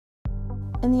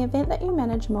In the event that you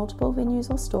manage multiple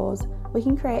venues or stores, we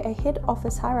can create a head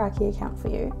office hierarchy account for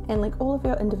you and link all of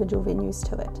your individual venues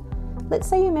to it. Let's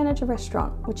say you manage a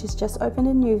restaurant which has just opened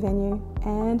a new venue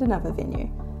and another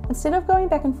venue. Instead of going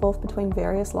back and forth between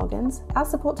various logins, our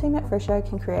support team at Fresho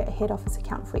can create a head office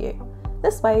account for you.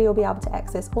 This way you'll be able to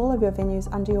access all of your venues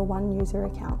under your one user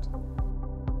account.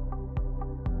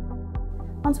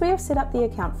 Once we have set up the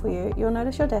account for you, you'll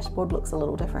notice your dashboard looks a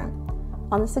little different.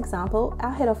 On this example,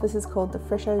 our head office is called the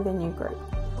Fresho Venue Group.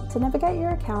 To navigate your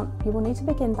account, you will need to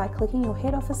begin by clicking your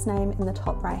head office name in the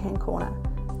top right hand corner.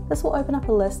 This will open up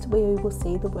a list where you will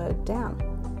see the word down.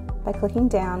 By clicking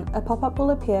down, a pop-up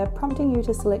will appear prompting you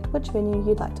to select which venue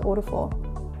you'd like to order for.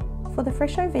 For the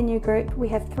Fresho Venue Group, we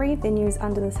have 3 venues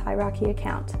under this hierarchy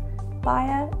account: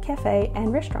 Bar, Cafe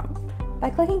and Restaurant.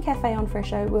 By clicking Cafe on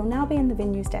Fresho, we'll now be in the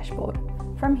venues dashboard.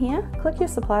 From here, click your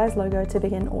supplier's logo to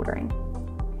begin ordering.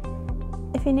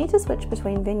 If you need to switch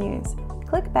between venues,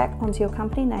 click back onto your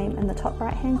company name in the top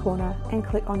right hand corner and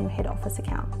click on your head office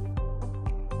account.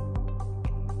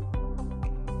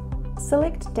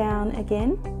 Select down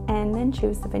again and then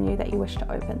choose the venue that you wish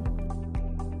to open.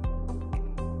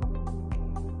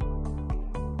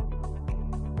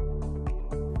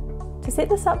 To set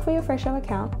this up for your Fresho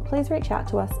account, please reach out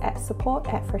to us at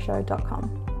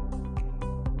support@fresho.com.